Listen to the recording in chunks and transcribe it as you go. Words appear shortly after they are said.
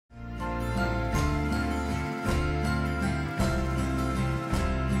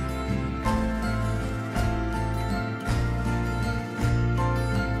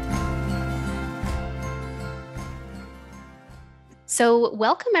So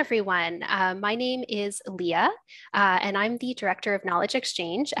welcome everyone. My name is Leah, and I'm the Director of Knowledge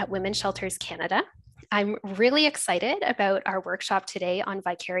Exchange at Women's Shelters Canada. I'm really excited about our workshop today on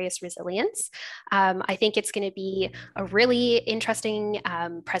vicarious resilience. I think it's going to be a really interesting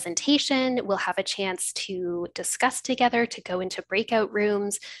presentation. We'll have a chance to discuss together, to go into breakout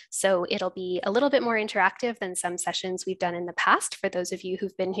rooms. So it'll be a little bit more interactive than some sessions we've done in the past for those of you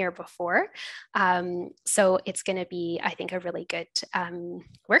who've been here before. So it's going to be, I think, a really good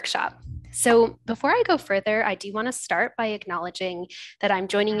workshop. So before I go further, I do want to start by acknowledging that I'm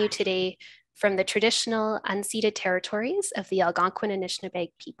joining you today from the traditional unceded territories of the Algonquin and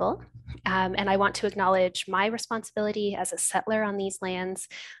Anishinaabe people. And I want to acknowledge my responsibility as a settler on these lands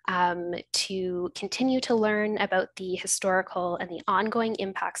to continue to learn about the historical and the ongoing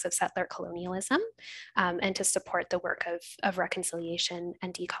impacts of settler colonialism and to support the work of reconciliation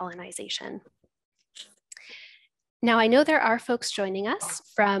and decolonization. Now, I know there are folks joining us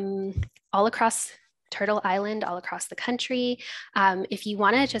from all across Turtle Island, all across the country. If you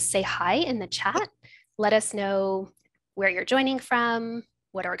want to just say hi in the chat, let us know where you're joining from,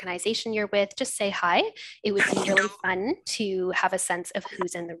 what organization you're with, just say hi. It would be really fun to have a sense of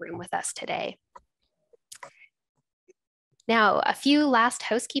who's in the room with us today. Now, a few last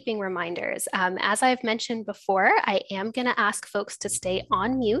housekeeping reminders. As I've mentioned before, I am going to ask folks to stay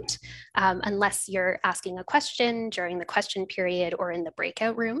on mute unless you're asking a question during the question period or in the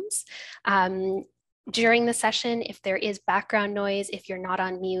breakout rooms. During the session, if there is background noise, if you're not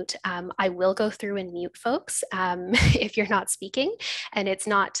on mute, I will go through and mute folks if you're not speaking. And it's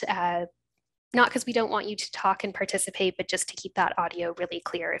not because we don't want you to talk and participate, but just to keep that audio really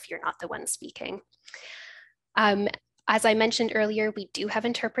clear if you're not the one speaking. As I mentioned earlier, we do have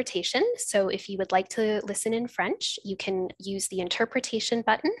interpretation. So if you would like to listen in French, you can use the interpretation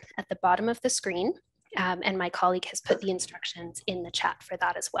button at the bottom of the screen. And my colleague has put the instructions in the chat for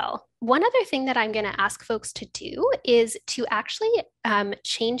that as well. One other thing that I'm going to ask folks to do is to actually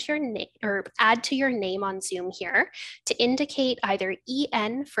change your name or add to your name on Zoom here to indicate either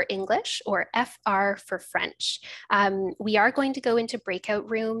EN for English or FR for French. We are going to go into breakout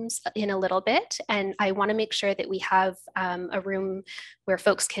rooms in a little bit, and I want to make sure that we have a room where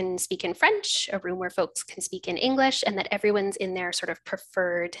folks can speak in French, a room where folks can speak in English, and that everyone's in their sort of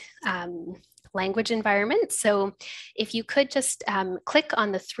preferred language environment. So if you could just click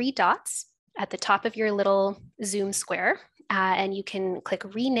on the three dots at the top of your little Zoom square, and you can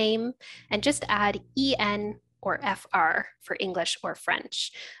click rename and just add EN or FR for English or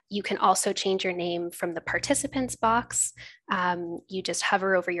French. You can also change your name from the participants box. You just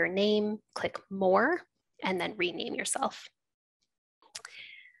hover over your name, click more, and then rename yourself.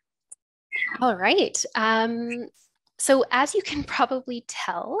 All right. So as you can probably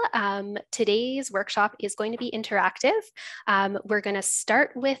tell, today's workshop is going to be interactive. We're going to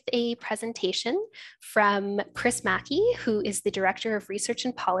start with a presentation from Krys Maki, who is the Director of Research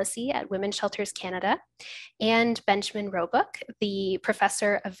and Policy at Women's Shelters Canada, and Benjamin Roebuck, the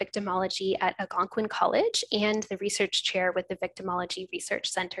Professor of Victimology at Algonquin College and the Research Chair with the Victimology Research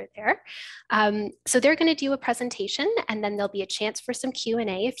Centre there. So they're going to do a presentation, and then there'll be a chance for some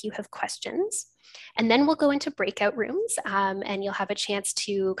Q&A if you have questions. And then we'll go into breakout rooms and you'll have a chance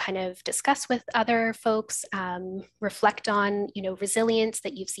to kind of discuss with other folks, reflect on, resilience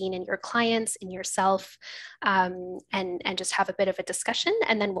that you've seen in your clients, in yourself, and just have a bit of a discussion.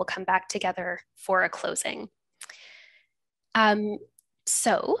 And then we'll come back together for a closing.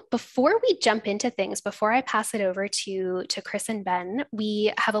 So before we jump into things, before I pass it over to Krys and Ben,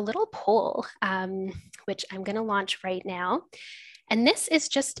 we have a little poll, which I'm going to launch right now. And this is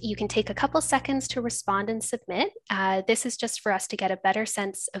just, you can take a couple seconds to respond and submit. This is just for us to get a better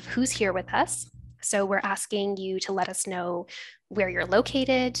sense of who's here with us. So we're asking you to let us know where you're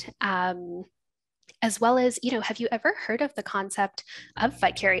located, as well as, have you ever heard of the concept of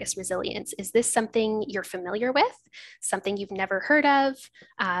vicarious resilience? Is this something you're familiar with, something you've never heard of,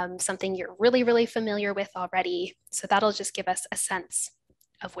 something you're really, really familiar with already? So that'll just give us a sense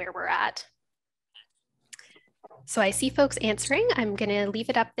of where we're at. So I see folks answering. I'm going to leave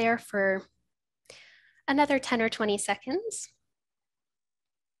it up there for another 10 or 20 seconds.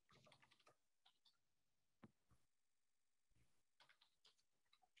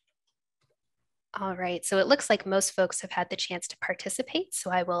 All right, so it looks like most folks have had the chance to participate,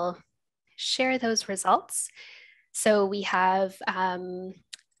 so I will share those results. So we have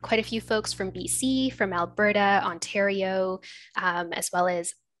quite a few folks from BC, from Alberta, Ontario, as well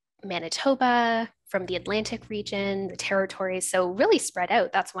as Manitoba, from the Atlantic region, the territories. So really spread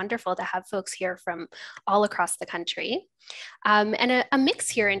out. That's wonderful to have folks here from all across the country. And a mix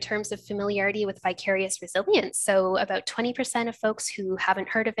here in terms of familiarity with vicarious resilience. So about 20% of folks who haven't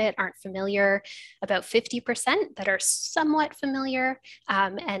heard of it aren't familiar, about 50% that are somewhat familiar,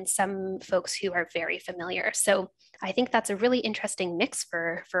 and some folks who are very familiar. So I think that's a really interesting mix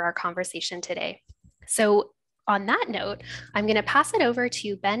for our conversation today. So on that note, I'm going to pass it over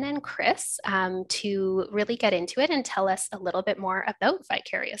to Ben and Krys to really get into it and tell us a little bit more about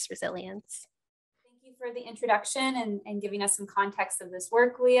vicarious resilience. Thank you for the introduction and giving us some context of this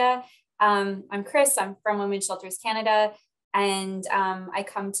work, Leah. I'm Krys, I'm from Women's Shelters Canada, and I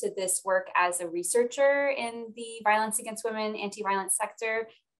come to this work as a researcher in the violence against women, anti-violence sector,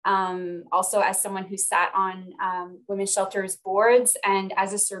 also as someone who sat on women's shelters boards and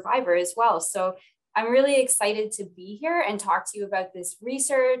as a survivor as well. So I'm really excited to be here and talk to you about this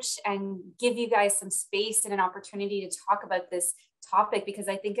research and give you guys some space and an opportunity to talk about this topic, because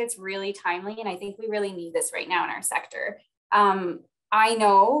I think it's really timely and I think we really need this right now in our sector. I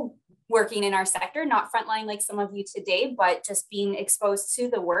know, working in our sector, not frontline like some of you today, but just being exposed to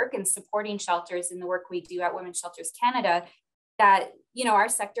the work and supporting shelters in the work we do at Women's Shelters Canada, that, you know, our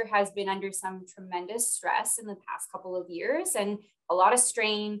sector has been under some tremendous stress in the past couple of years and a lot of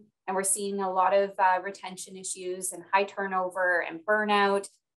strain. And we're seeing a lot of retention issues and high turnover and burnout,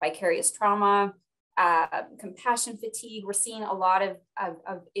 vicarious trauma, compassion fatigue. We're seeing a lot of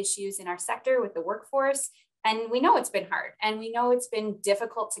issues in our sector with the workforce. And we know it's been hard, and we know it's been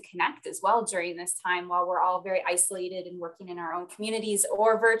difficult to connect as well during this time while we're all very isolated and working in our own communities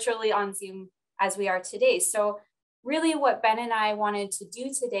or virtually on Zoom as we are today. So really what Ben and I wanted to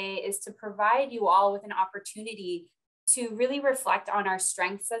do today is to provide you all with an opportunity to really reflect on our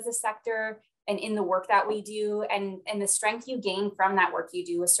strengths as a sector and in the work that we do, and the strength you gain from that work you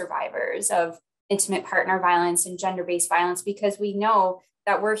do with survivors of intimate partner violence and gender-based violence, because we know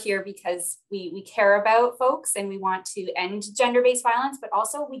that we're here because we care about folks and we want to end gender-based violence, but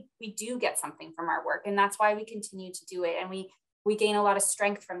also we do get something from our work, and that's why we continue to do it. And we gain a lot of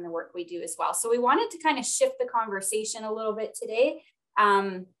strength from the work we do as well. So we wanted to kind of shift the conversation a little bit today,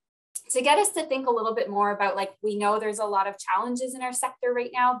 to get us to think a little bit more about, like, we know there's a lot of challenges in our sector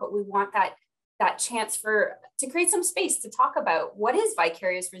right now, but we want that chance to create some space to talk about what is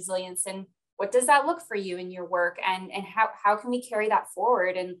vicarious resilience and what does that look for you in your work, and how can we carry that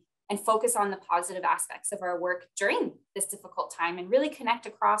forward and focus on the positive aspects of our work during this difficult time, and really connect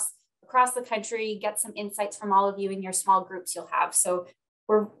across the country, get some insights from all of you in your small groups you'll have. So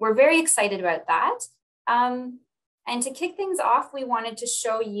we're very excited about that. And to kick things off, we wanted to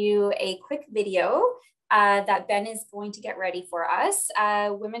show you a quick video that Ben is going to get ready for us.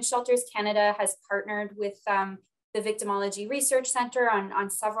 Women's Shelters Canada has partnered with the Victimology Research Centre on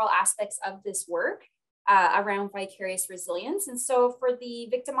several aspects of this work around vicarious resilience. And so for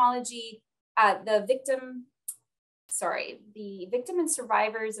the victimology, the Victim and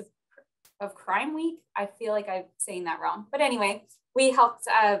Survivors of Crime Week, I feel like I'm saying that wrong, but anyway, we helped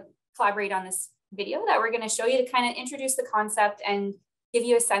collaborate on this video that we're going to show you to kind of introduce the concept and give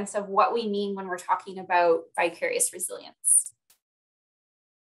you a sense of what we mean when we're talking about vicarious resilience.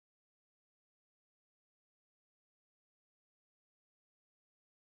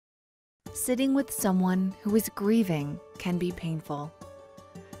 Sitting with someone who is grieving can be painful.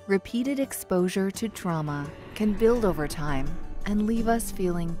 Repeated exposure to trauma can build over time and leave us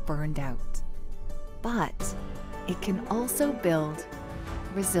feeling burned out. But it can also build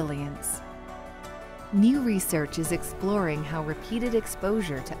resilience. New research is exploring how repeated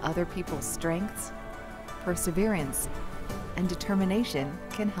exposure to other people's strengths, perseverance, and determination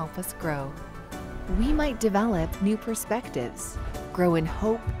can help us grow. We might develop new perspectives, grow in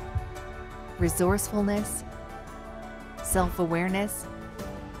hope, resourcefulness, self-awareness,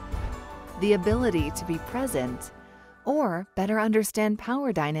 the ability to be present, or better understand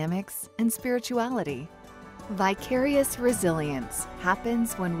power dynamics and spirituality. Vicarious resilience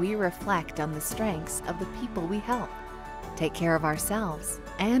happens when we reflect on the strengths of the people we help, take care of ourselves,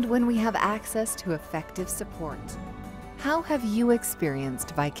 and when we have access to effective support. How have you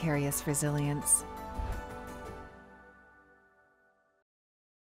experienced vicarious resilience?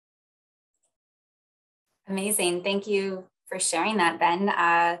 Amazing. Thank you for sharing that, Ben.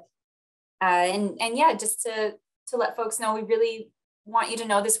 And yeah, just to let folks know, we really want you to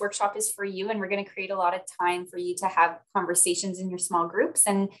know this workshop is for you, and we're going to create a lot of time for you to have conversations in your small groups.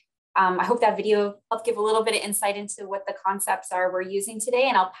 And I hope that video helped give a little bit of insight into what the concepts are we're using today.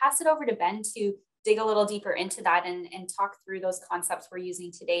 And I'll pass it over to Ben to dig a little deeper into that and talk through those concepts we're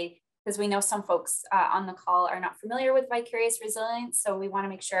using today because we know some folks on the call are not familiar with vicarious resilience. So we want to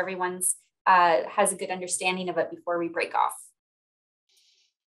make sure everyone's has a good understanding of it before we break off.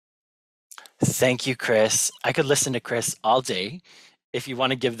 Thank you, Krys. I could listen to Krys all day. If you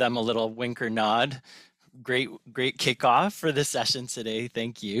want to give them a little wink or nod, great kickoff for the session today.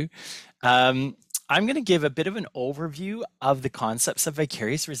 Thank you. I'm going to give a bit of an overview of the concepts of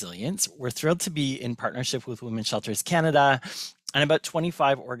vicarious resilience. We're thrilled to be in partnership with Women's Shelters Canada and about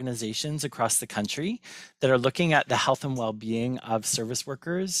 25 organizations across the country that are looking at the health and well-being of service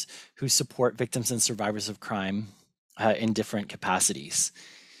workers who support victims and survivors of crime in different capacities.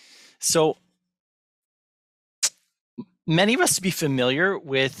 So many of us to be familiar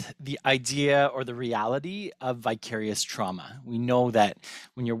with the idea or the reality of vicarious trauma. We know that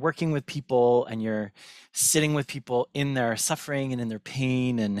when you're working with people and you're sitting with people in their suffering and in their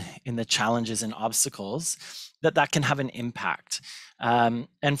pain and in the challenges and obstacles, that can have an impact.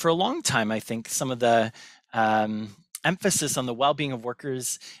 And for a long time, I think some of the emphasis on the well-being of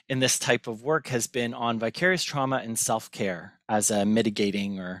workers in this type of work has been on vicarious trauma and self-care as a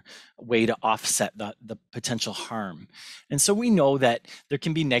mitigating or way to offset the potential harm. And so we know that there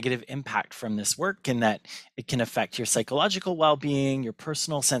can be negative impact from this work and that it can affect your psychological well-being, your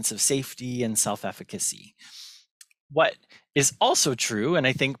personal sense of safety and self-efficacy. What is also true, and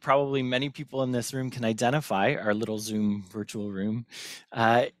I think probably many people in this room can identify, our little Zoom virtual room,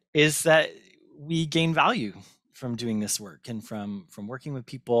 is that we gain value from doing this work and from working with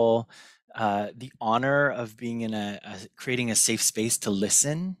people, the honor of being in creating a safe space to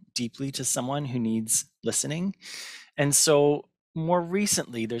listen deeply to someone who needs listening. And so more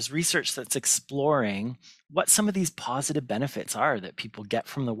recently, there's research that's exploring what some of these positive benefits are that people get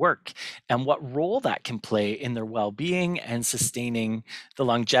from the work and what role that can play in their well-being and sustaining the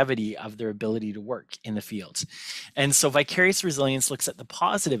longevity of their ability to work in the field. And so vicarious resilience looks at the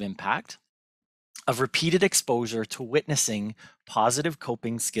positive impact of repeated exposure to witnessing positive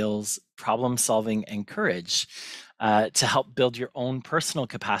coping skills, problem solving, and courage to help build your own personal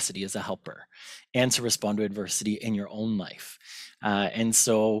capacity as a helper and to respond to adversity in your own life. And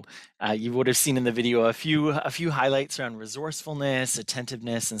so you would have seen in the video a few highlights around resourcefulness,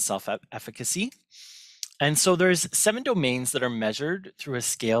 attentiveness, and self-efficacy. And so there's 7 domains that are measured through a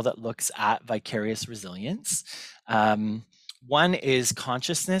scale that looks at vicarious resilience. One is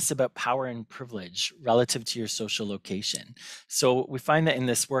consciousness about power and privilege relative to your social location. So we find that in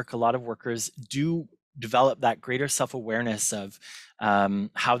this work, a lot of workers do develop that greater self-awareness of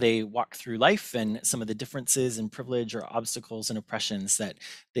how they walk through life and some of the differences in privilege or obstacles and oppressions that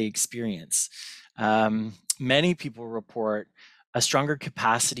they experience. Many people report a stronger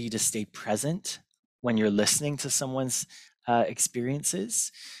capacity to stay present when you're listening to someone's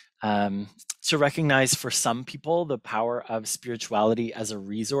experiences. To recognize for some people the power of spirituality as a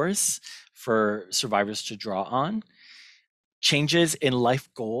resource for survivors to draw on, changes in life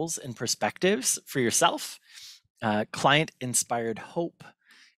goals and perspectives for yourself, client-inspired hope,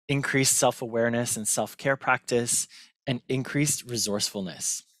 increased self-awareness and self-care practice, and increased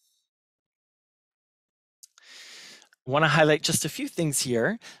resourcefulness. I want to highlight just a few things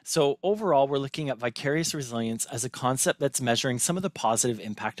here. So overall, we're looking at vicarious resilience as a concept that's measuring some of the positive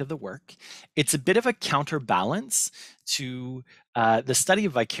impact of the work. It's a bit of a counterbalance to the study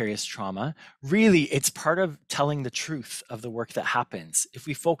of vicarious trauma. Really, it's part of telling the truth of the work that happens. If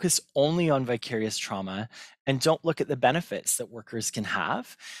we focus only on vicarious trauma and don't look at the benefits that workers can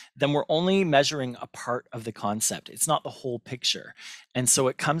have, then we're only measuring a part of the concept. It's not the whole picture. And so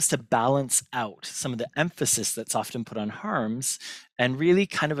it comes to balance out some of the emphasis that's often put on harms and really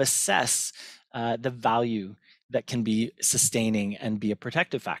kind of assess the value that can be sustaining and be a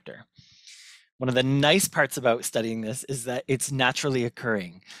protective factor. One of the nice parts about studying this is that it's naturally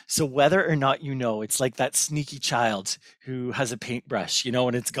occurring. So whether or not you know, it's like that sneaky child who has a paintbrush, you know,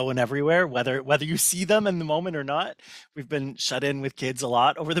 and it's going everywhere, whether you see them in the moment or not. We've been shut in with kids a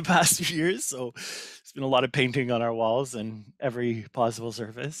lot over the past few years, so there's been a lot of painting on our walls and every possible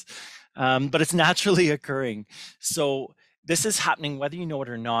surface. But it's naturally occurring. So this is happening whether you know it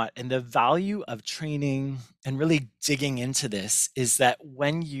or not. And the value of training and really digging into this is that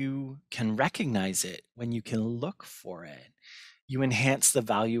when you can recognize it, when you can look for it, you enhance the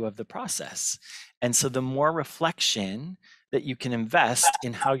value of the process. And so the more reflection that you can invest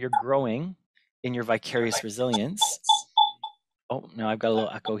in how you're growing in your vicarious resilience. Oh, now I've got a little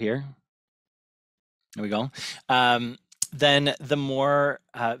echo here. There we go. Then the more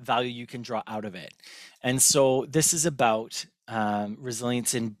value you can draw out of it. And so this is about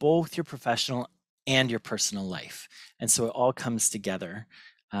resilience in both your professional and your personal life. And so it all comes together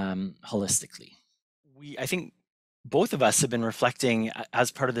holistically. I think both of us have been reflecting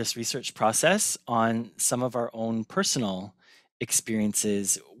as part of this research process on some of our own personal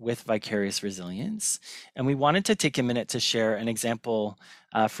experiences with vicarious resilience. And we wanted to take a minute to share an example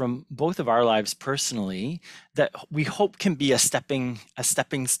from both of our lives personally that we hope can be a stepping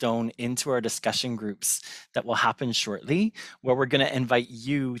stone into our discussion groups that will happen shortly, where we're going to invite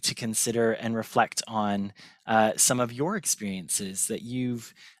you to consider and reflect on some of your experiences that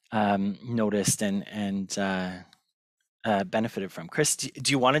you've noticed and benefited from. Krys,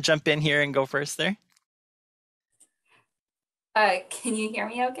 do you want to jump in here and go first there? Can you hear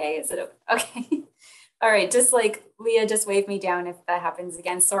me okay? Is it okay? All right, just like Leah, just wave me down if that happens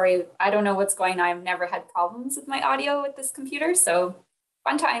again. Sorry, I don't know what's going on. I've never had problems with my audio with this computer, so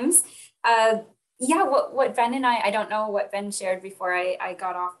fun times. Yeah, what Ben and I don't know what Ben shared before I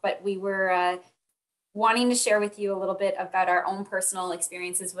got off, but we were wanting to share with you a little bit about our own personal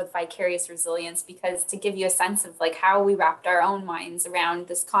experiences with vicarious resilience, because to give you a sense of like how we wrapped our own minds around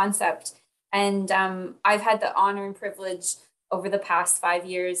this concept. And I've had the honor and privilege over the past 5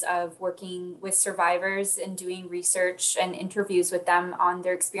 years of working with survivors and doing research and interviews with them on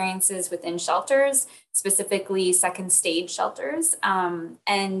their experiences within shelters, specifically second stage shelters.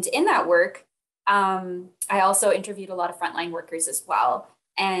 And in that work, I also interviewed a lot of frontline workers as well.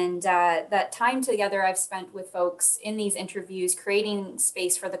 And that time together I've spent with folks in these interviews, creating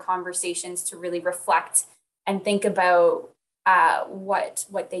space for the conversations to really reflect and think about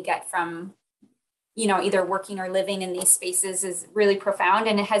what they get from, you know, either working or living in these spaces is really profound.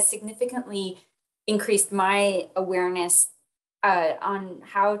 And it has significantly increased my awareness on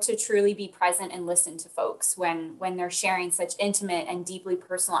how to truly be present and listen to folks when they're sharing such intimate and deeply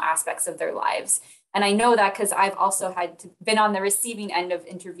personal aspects of their lives. And I know that because I've also been on the receiving end of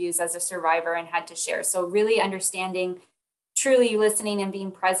interviews as a survivor and had to share. So really understanding, truly listening and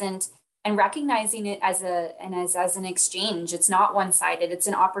being present and recognizing it as an exchange. It's not one-sided. It's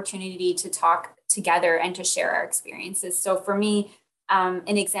an opportunity to talk together and to share our experiences. So for me,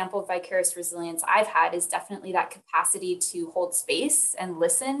 an example of vicarious resilience I've had is definitely that capacity to hold space and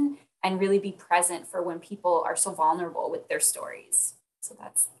listen and really be present for when people are so vulnerable with their stories. So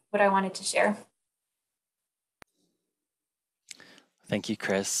that's what I wanted to share. Thank you,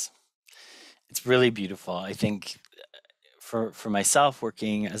 Krys. It's really beautiful. I think for myself,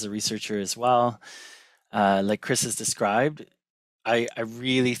 working as a researcher as well, like Krys has described, I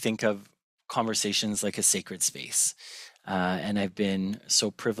really think of conversations like a sacred space. And I've been so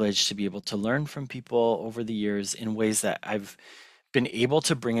privileged to be able to learn from people over the years in ways that I've been able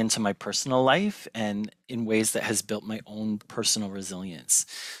to bring into my personal life and in ways that has built my own personal resilience.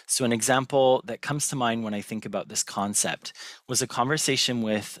 So an example that comes to mind when I think about this concept was a conversation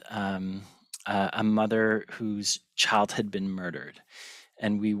with a mother whose child had been murdered.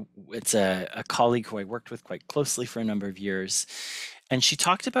 And it's a colleague who I worked with quite closely for a number of years. And she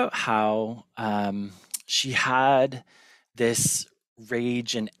talked about how she had this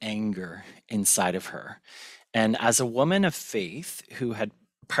rage and anger inside of her. And as a woman of faith who had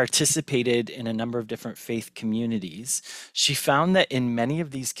participated in a number of different faith communities, she found that in many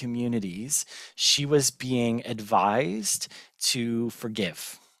of these communities, she was being advised to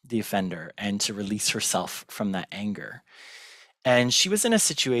forgive the offender and to release herself from that anger. And she was in a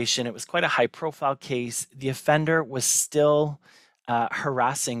situation, it was quite a high profile case. The offender was still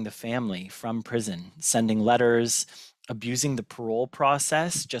harassing the family from prison, sending letters, abusing the parole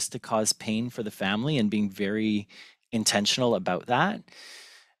process just to cause pain for the family and being very intentional about that.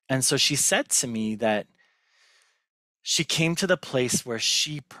 And so she said to me that she came to the place where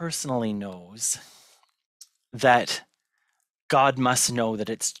she personally knows that God must know that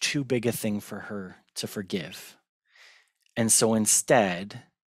it's too big a thing for her to forgive. And so instead,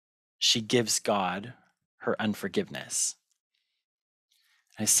 she gives God her unforgiveness.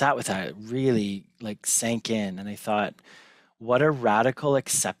 I sat with that, it really like sank in, and I thought, what a radical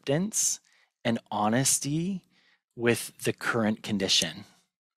acceptance and honesty with the current condition,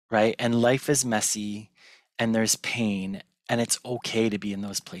 right? And life is messy and there's pain, and it's okay to be in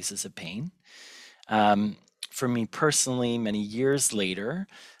those places of pain. For me personally, many years later,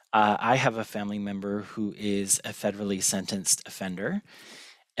 I have a family member who is a federally sentenced offender.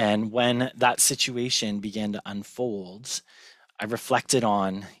 And when that situation began to unfold, I reflected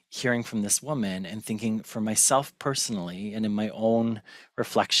on hearing from this woman and thinking for myself personally and in my own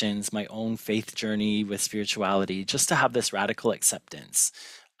reflections, my own faith journey with spirituality, just to have this radical acceptance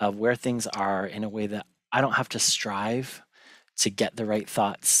of where things are in a way that I don't have to strive to get the right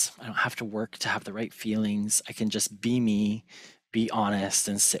thoughts. I don't have to work to have the right feelings. I can just be me, be honest,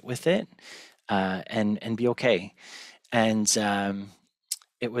 and sit with it, and be okay. And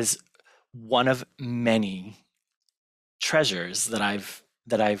it was one of many treasures that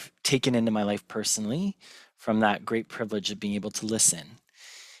I've taken into my life personally from that great privilege of being able to listen.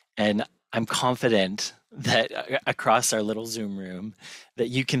 And I'm confident that across our little Zoom room that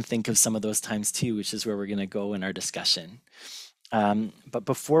you can think of some of those times too, which is where we're going to go in our discussion. But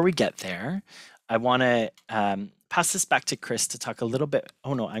before we get there, I want to pass this back to Krys to talk a little bit.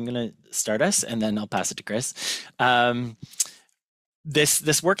 Oh no, I'm going to start us and then I'll pass it to Krys.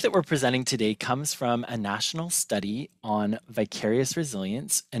 This work that we're presenting today comes from a national study on vicarious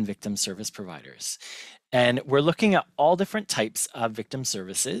resilience and victim service providers. And we're looking at all different types of victim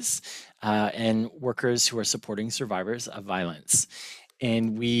services and workers who are supporting survivors of violence.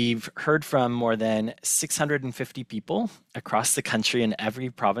 And we've heard from more than 650 people across the country in every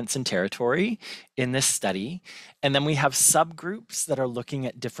province and territory in this study. And then we have subgroups that are looking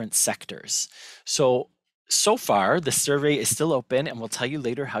at different sectors. So far, the survey is still open, and we'll tell you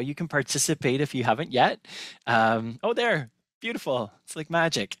later how you can participate if you haven't yet. Oh, there. Beautiful. It's like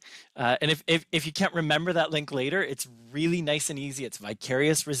magic. And if you can't remember that link later, it's really nice and easy. It's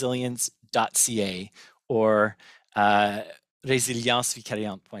vicariousresilience.ca or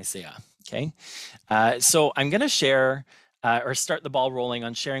resiliencevicariante.ca. Okay. So I'm going to share or start the ball rolling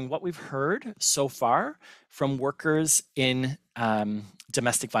on sharing what we've heard so far from workers in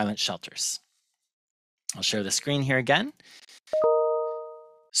domestic violence shelters. I'll share the screen here again.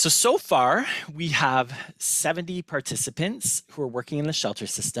 So far, we have 70 participants who are working in the shelter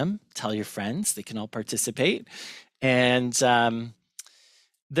system. Tell your friends, they can all participate. And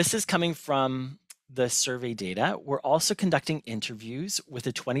this is coming from the survey data. We're also conducting interviews with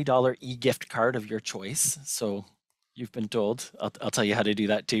a $20 e-gift card of your choice. So you've been told, I'll tell you how to do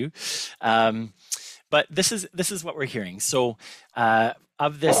that too. But this is what we're hearing. So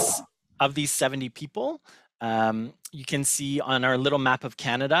of these 70 people, you can see on our little map of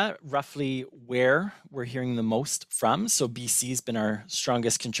Canada roughly where we're hearing the most from. So BC's been our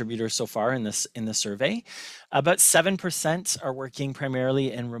strongest contributor so far in the survey. About 7% are working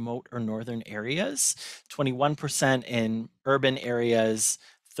primarily in remote or northern areas, 21% in urban areas,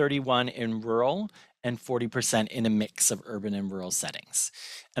 31% in rural, and 40% in a mix of urban and rural settings.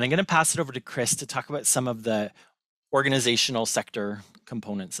 And I'm going to pass it over to Krys to talk about some of the organizational sector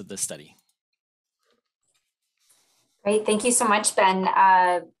components of this study. Great, thank you so much, Ben.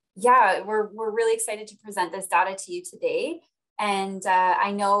 Yeah, we're really excited to present this data to you today. And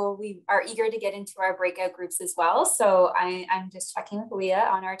I know we are eager to get into our breakout groups as well. So I'm just checking with Leah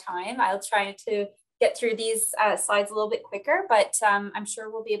on our time. I'll try to get through these slides a little bit quicker, but I'm sure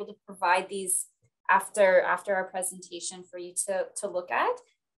we'll be able to provide these after our presentation for you to look at.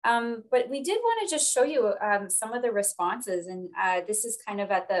 But we did want to just show you some of the responses. And this is kind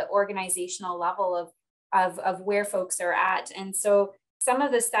of at the organizational level of where folks are at. And so some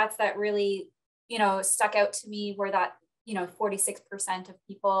of the stats that really, stuck out to me were that, 46% of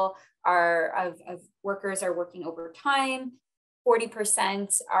people of workers are working overtime,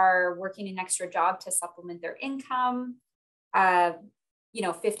 40% are working an extra job to supplement their income, 51%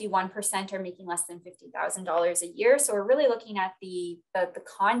 are making less than $50,000 a year. So we're really looking at the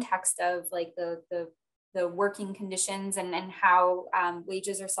context of like the working conditions and how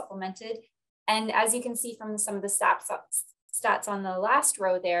wages are supplemented. And as you can see from some of the stats on the last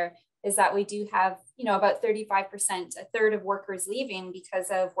row there, is that we do have, about 35%, a third of workers leaving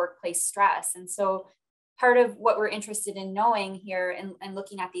because of workplace stress. And so part of what we're interested in knowing here and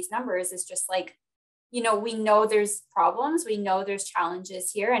looking at these numbers is just like, we know there's problems, we know there's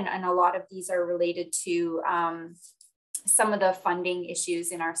challenges here, and a lot of these are related to some of the funding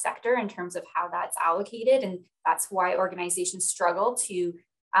issues in our sector in terms of how that's allocated. And that's why organizations struggle to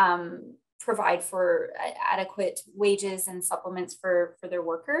provide for adequate wages and supplements for their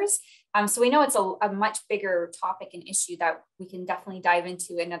workers. So we know it's a much bigger topic and issue that we can definitely dive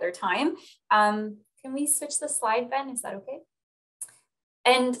into another time. Can we switch the slide, Ben? Is that okay?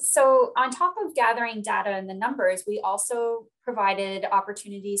 And so on top of gathering data and the numbers, we also provided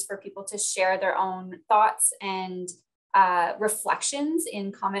opportunities for people to share their own thoughts and reflections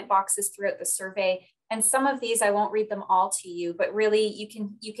in comment boxes throughout the survey. And some of these, I won't read them all to you, but really you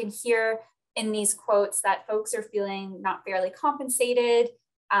can hear in these quotes that folks are feeling not fairly compensated.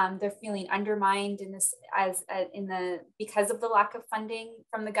 They're feeling undermined in this because of the lack of funding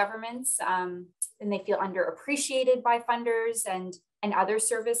from the governments, and they feel underappreciated by funders and other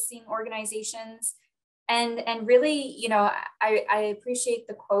servicing organizations. And really, I appreciate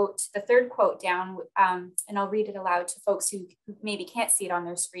the quote, the third quote down, and I'll read it aloud to folks who maybe can't see it on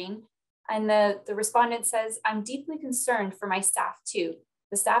their screen. And the respondent says, "I'm deeply concerned for my staff too.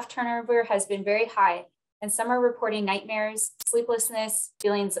 The staff turnover has been very high. And some are reporting nightmares, sleeplessness,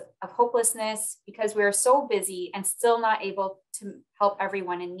 feelings of hopelessness, because we are so busy and still not able to help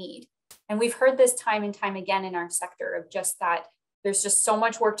everyone in need. And we've heard this time and time again in our sector of just that there's just so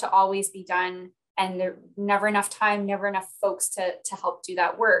much work to always be done, and there's never enough time, never enough folks to help do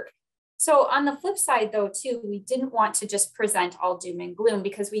that work. So on the flip side, though, too, we didn't want to just present all doom and gloom,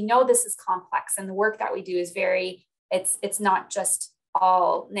 because we know this is complex and the work that we do is it's not just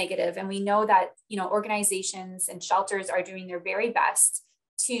all negative. And we know that, organizations and shelters are doing their very best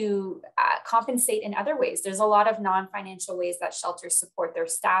to compensate in other ways. There's a lot of non-financial ways that shelters support their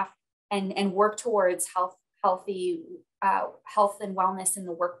staff and work towards health and wellness in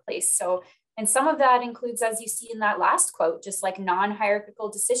the workplace. So, and some of that includes, as you see in that last quote, just like non-hierarchical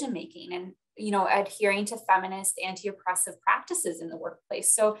decision-making and, adhering to feminist, anti-oppressive practices in the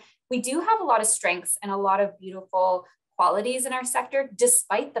workplace. So we do have a lot of strengths and a lot of beautiful qualities in our sector,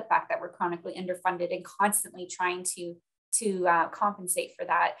 despite the fact that we're chronically underfunded and constantly trying to compensate for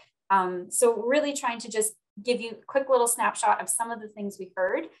that. So really trying to just give you a quick little snapshot of some of the things we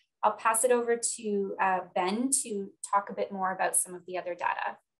heard. I'll pass it over to Ben to talk a bit more about some of the other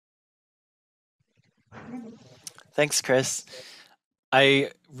data. Thanks, Krys.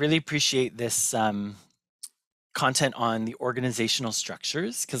 I really appreciate this content on the organizational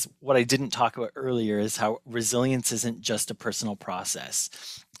structures, because what I didn't talk about earlier is how resilience isn't just a personal process.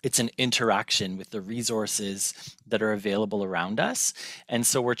 It's an interaction with the resources that are available around us. And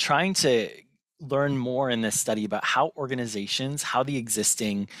so we're trying to learn more in this study about how organizations, how the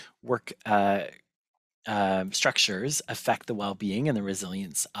existing work structures affect the well-being and the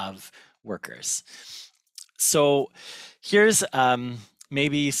resilience of workers. So here's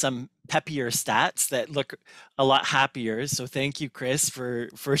maybe some peppier stats that look a lot happier. So thank you, Krys,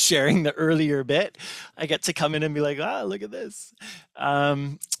 for sharing the earlier bit. I get to come in and be like, look at this.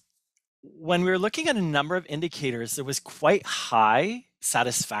 When we were looking at a number of indicators, there was quite high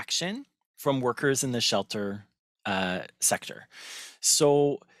satisfaction from workers in the shelter sector.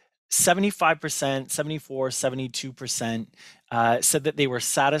 So 75%, 74, 72% said that they were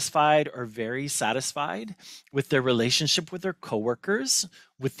satisfied or very satisfied with their relationship with their coworkers,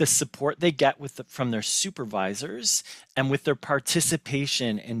 with the support they get from their supervisors, and with their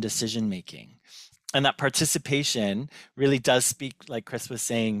participation in decision making. And that participation really does speak, like Krys was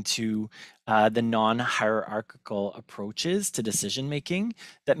saying, to the non-hierarchical approaches to decision making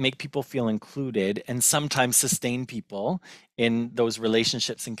that make people feel included and sometimes sustain people in those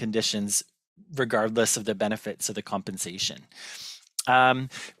relationships and conditions, regardless of the benefits of the compensation.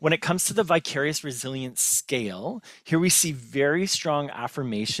 When it comes to the Vicarious Resilience Scale, here we see very strong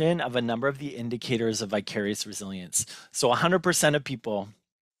affirmation of a number of the indicators of vicarious resilience. So 100% of people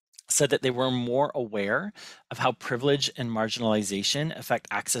said that they were more aware of how privilege and marginalization affect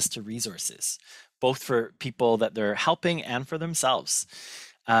access to resources, both for people that they're helping and for themselves.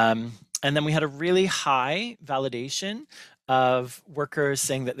 And then we had a really high validation of workers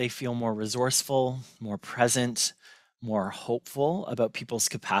saying that they feel more resourceful, more present, more hopeful about people's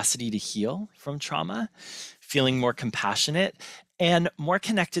capacity to heal from trauma, feeling more compassionate, and more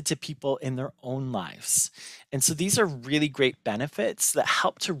connected to people in their own lives. And so these are really great benefits that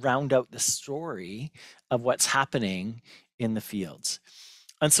help to round out the story of what's happening in the fields.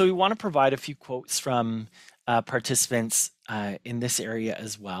 And so we want to provide a few quotes from participants in this area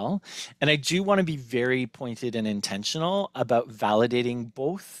as well. And I do want to be very pointed and intentional about validating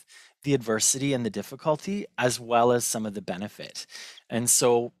both the adversity and the difficulty, as well as some of the benefit. And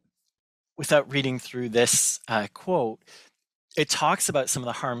so without reading through this quote, it talks about some of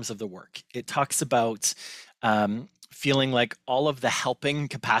the harms of the work. It talks about feeling like all of the helping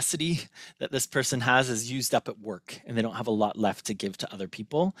capacity that this person has is used up at work, and they don't have a lot left to give to other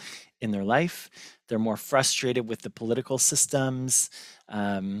people in their life. They're more frustrated with the political systems,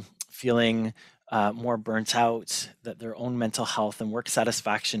 feeling more burnt out, that their own mental health and work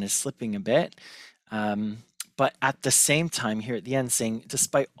satisfaction is slipping a bit. But at the same time, here at the end, saying,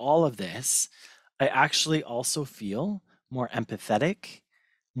 despite all of this, I actually also feel more empathetic,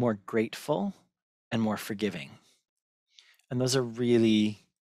 more grateful, and more forgiving. And those are really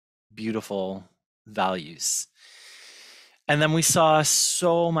beautiful values. And then we saw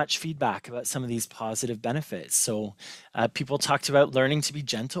so much feedback about some of these positive benefits. So people talked about learning to be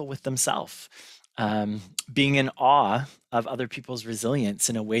gentle with themselves, being in awe of other people's resilience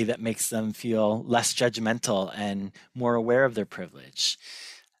in a way that makes them feel less judgmental and more aware of their privilege,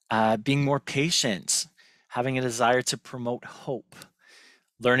 being more patient, having a desire to promote hope,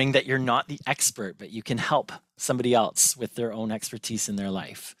 learning that you're not the expert, but you can help somebody else with their own expertise in their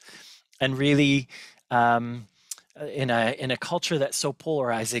life, and really in a culture that's so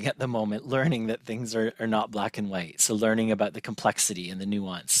polarizing at the moment, learning that things are not black and white. So learning about the complexity and the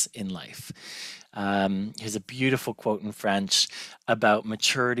nuance in life. Here's a beautiful quote in French about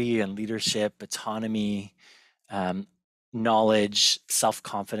maturity and leadership, autonomy, knowledge,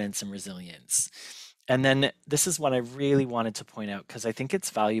 self-confidence, and resilience. And then this is what I really wanted to point out because I think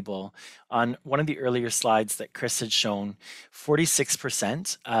it's valuable. On one of the earlier slides that Krys had shown,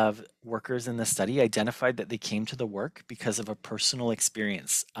 46% of workers in the study identified that they came to the work because of a personal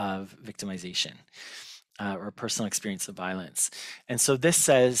experience of victimization or a personal experience of violence. And so this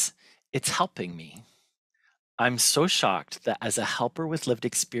says, it's helping me. I'm so shocked that as a helper with lived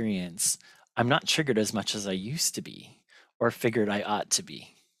experience, I'm not triggered as much as I used to be or figured I ought to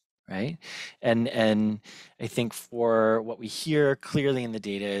be. Right. And I think for what we hear clearly in the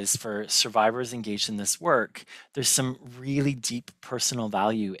data is for survivors engaged in this work, there's some really deep personal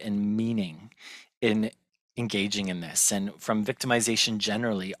value and meaning in engaging in this. And from victimization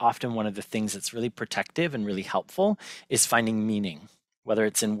generally, often one of the things that's really protective and really helpful is finding meaning, whether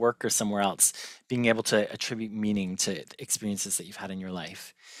it's in work or somewhere else, being able to attribute meaning to experiences that you've had in your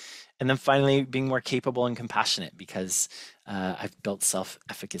life. And then finally, being more capable and compassionate because I've built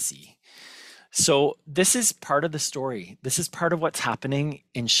self-efficacy. So this is part of the story. This is part of what's happening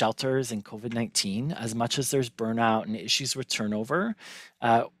in shelters in COVID-19. As much as there's burnout and issues with turnover,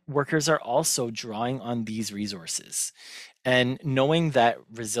 workers are also drawing on these resources. And knowing that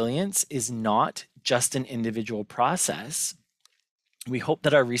resilience is not just an individual process, we hope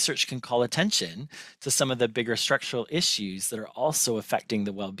that our research can call attention to some of the bigger structural issues that are also affecting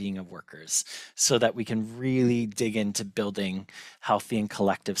the well-being of workers so that we can really dig into building healthy and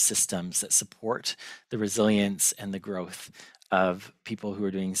collective systems that support the resilience and the growth of people who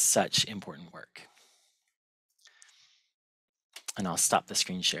are doing such important work. And I'll stop the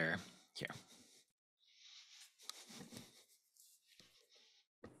screen share here.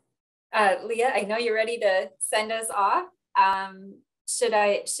 Leah, I know you're ready to send us off. Should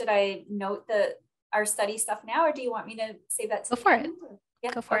I note our study stuff now, or do you want me to save that to Go for it.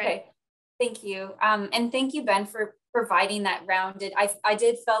 Yeah, go for it. Thank you. And thank you, Ben, for providing that rounded. I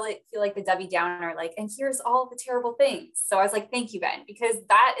did feel like the Debbie Downer, like, and here's all the terrible things. So I was like, thank you, Ben, because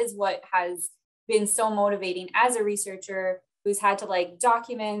that is what has been so motivating as a researcher who's had to like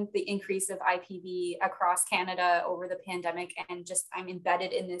document the increase of IPV across Canada over the pandemic, and just I'm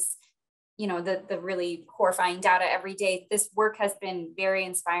embedded in this, you know, the really horrifying data every day. This work has been very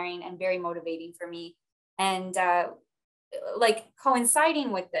inspiring and very motivating for me. And like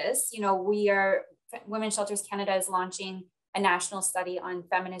coinciding with this, you know, Women's Shelters Canada is launching a national study on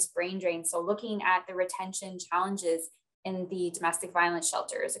feminist brain drain. So looking at the retention challenges in the domestic violence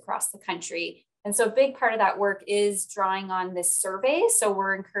shelters across the country. And so a big part of that work is drawing on this survey. So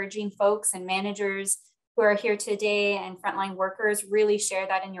we're encouraging folks and managers who are here today and frontline workers, really share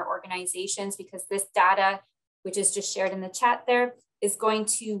that in your organizations, because this data, which is just shared in the chat there, is going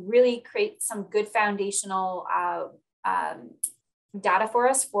to really create some good foundational data for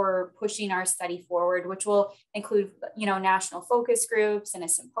us for pushing our study forward, which will include, you know, national focus groups and a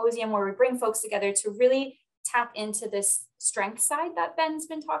symposium where we bring folks together to really tap into this strength side that Ben's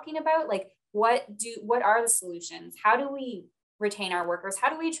been talking about. Like, what are the solutions? How do we retain our workers? How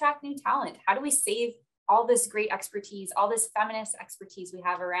do we attract new talent? How do we save all this great expertise, all this feminist expertise we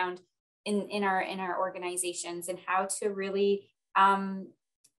have around in our organizations, and how to really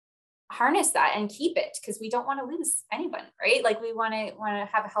harness that and keep it, because we don't want to lose anyone, right? Like we want to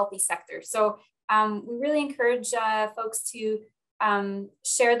have a healthy sector. So we really encourage folks to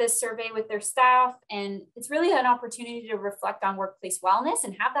share this survey with their staff, and it's really an opportunity to reflect on workplace wellness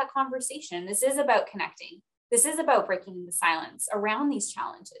and have that conversation. This is about connecting. This is about breaking the silence around these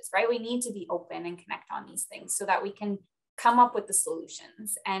challenges, right? We need to be open and connect on these things so that we can come up with the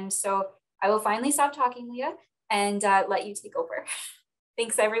solutions. And so I will finally stop talking, Leah, and let you take over.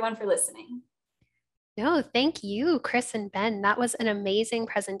 Thanks everyone for listening. No, thank you, Krys and Ben. That was an amazing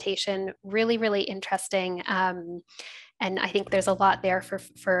presentation, really, really interesting. And I think there's a lot there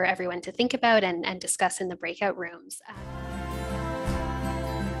for everyone to think about and discuss in the breakout rooms.